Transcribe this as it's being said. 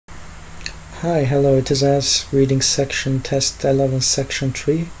Hi, hello, it is us reading section test 11 section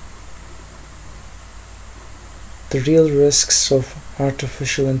 3. The real risks of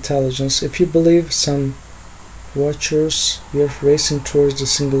artificial intelligence. If you believe some watchers, we are racing towards the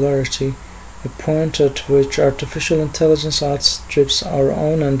singularity, a point at which artificial intelligence outstrips our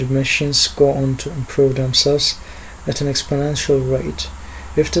own and machines go on to improve themselves at an exponential rate.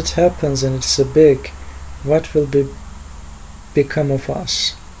 If that happens and it's a big, what will become of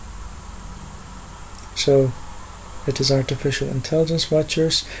us? So, it is artificial intelligence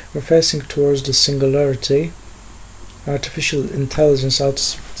watchers. We're facing towards the singularity. Artificial intelligence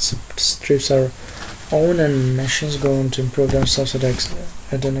outstrips our own and machines go on to improve themselves at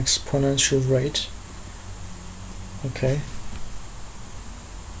an exponential rate. Okay.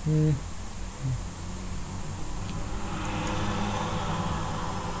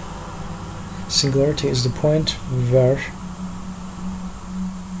 Singularity is the point where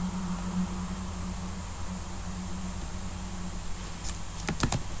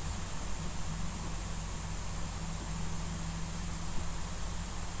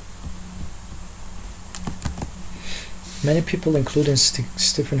many people, including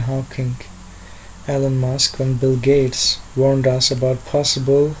Stephen Hawking, Elon Musk, and Bill Gates, warned us about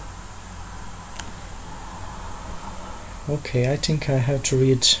possible... Okay, I think I have to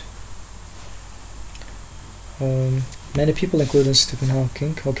read... many people, including Stephen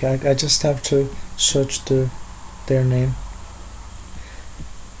Hawking... Okay, I just have to search their name.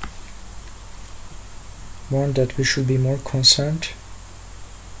 Warned that we should be more concerned.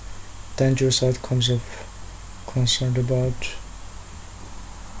 Dangerous outcomes of... concerned about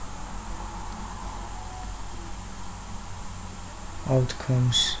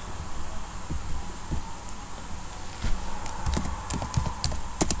outcomes.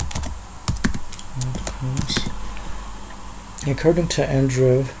 According to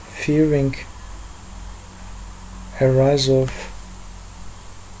Andrew, fearing a rise of...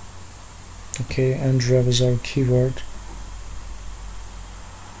 Okay, Andrew is our keyword.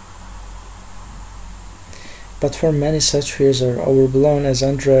 But for many, such fears are overblown, as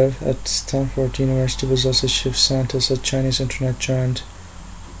Andreev at Stanford University was also chief scientist at Chinese internet giant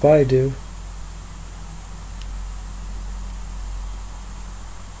Baidu.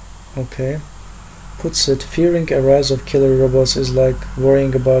 Okay. Puts it, fearing a rise of killer robots is like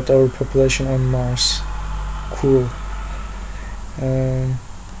worrying about our population on Mars. Cool. A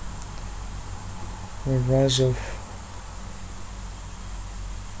rise of...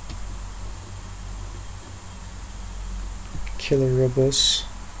 killer robots.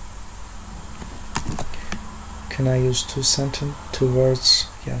 Can I use two words?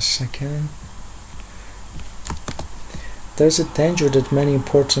 Yes, I can. There's a danger that many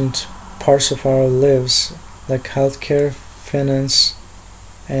important parts of our lives, like healthcare, finance,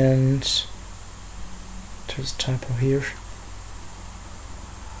 and there's a typo here.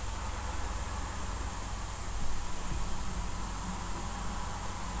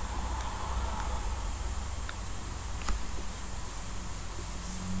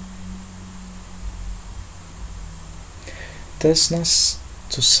 That's not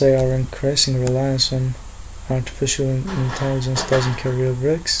to say our increasing reliance on artificial intelligence doesn't carry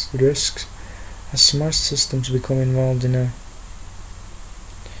risks. As smart systems become involved in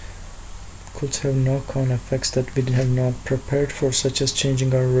could have knock-on effects that we have not prepared for, such as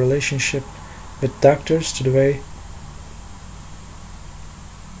changing our relationship with doctors to the way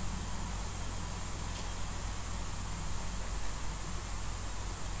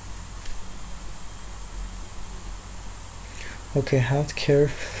healthcare,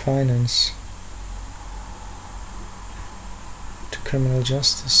 finance, to criminal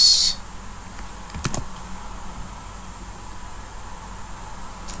justice.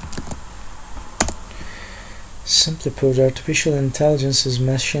 Simply put, artificial intelligence is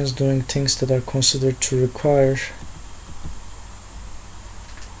machines doing things that are considered to require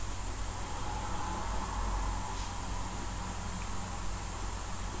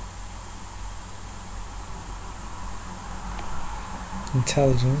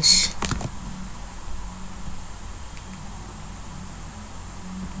intelligence.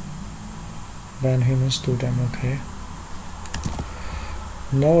 When humans do them, okay.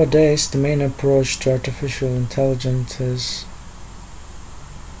 Nowadays, the main approach to artificial intelligence is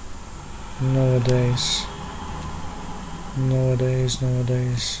nowadays.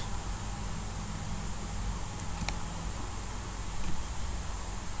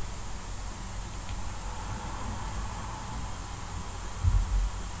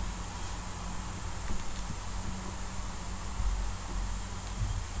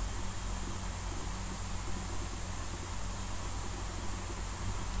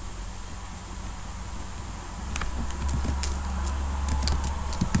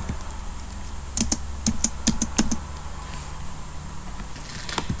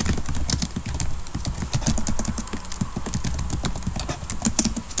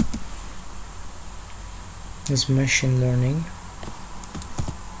 is machine learning.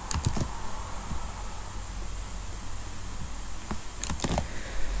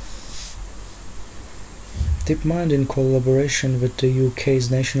 DeepMind, in collaboration with the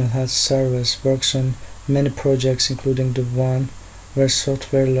UK's National Health Service, works on many projects, including the one where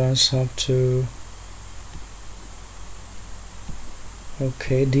software learns how to...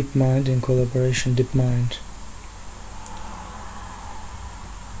 Okay, DeepMind in collaboration, DeepMind.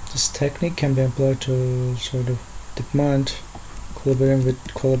 This technique can be employed to sort of DeepMind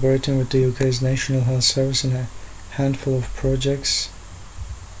collaborating with the UK's National Health Service in a handful of projects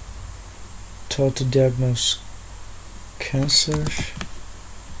taught to diagnose cancer.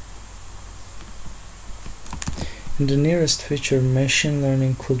 In the nearest future, machine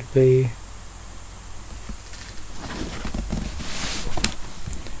learning could be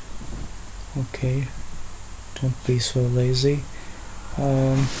okay, don't be so lazy.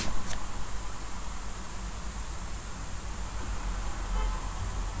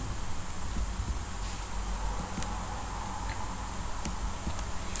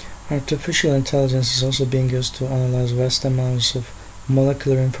 Artificial intelligence is also being used to analyze vast amounts of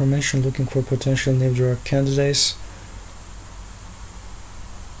molecular information, looking for potential new drug candidates.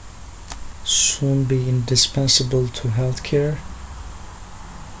 Soon be indispensable to healthcare.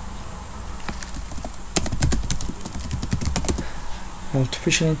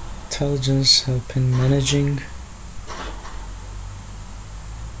 Artificial intelligence help in managing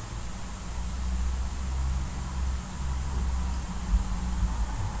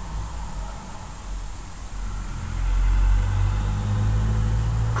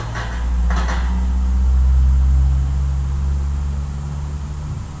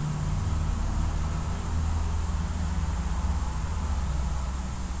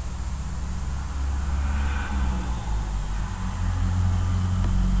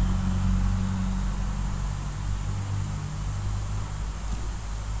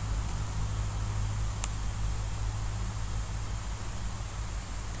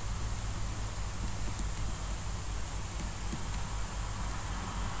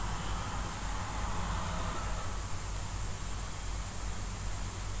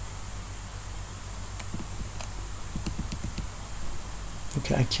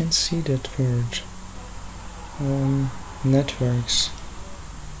okay, I can't see that word. Networks.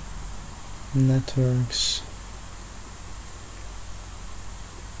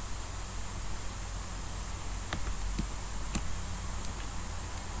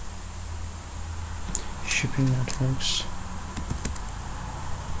 Shipping networks.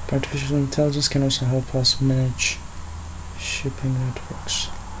 Artificial intelligence can also help us manage shipping networks.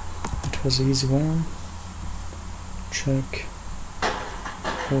 It was an easy one. Check.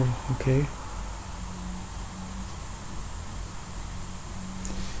 Oh, okay.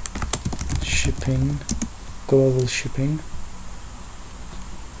 Shipping, global shipping.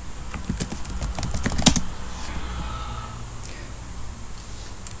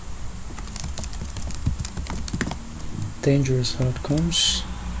 Dangerous outcomes.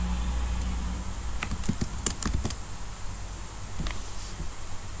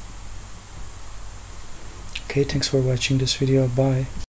 Okay, thanks for watching this video. Bye.